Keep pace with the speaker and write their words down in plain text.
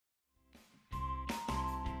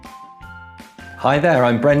Hi there,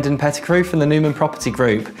 I'm Brendan Pettigrew from the Newman Property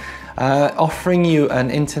Group, offering you an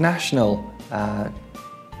international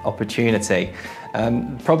opportunity.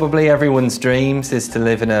 Probably everyone's dreams is to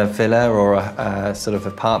live in a villa or a sort of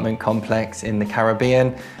apartment complex in the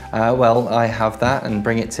Caribbean. Well, I have that and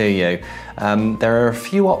bring it to you. There are a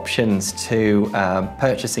few options to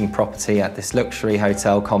purchasing property at this luxury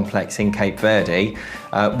hotel complex in Cape Verde,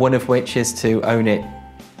 one of which is to own it,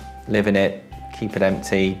 live in it, keep it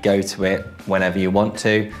empty, go to it whenever you want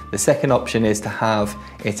to. The second option is to have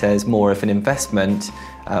it as more of an investment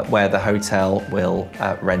where the hotel will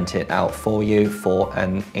rent it out for you for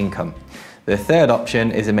an income. The third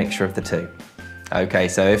option is a mixture of the two. Okay,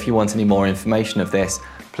 so if you want any more information of this,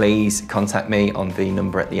 please contact me on the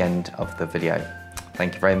number at the end of the video.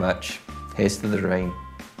 Thank you very much. Here's to the dream.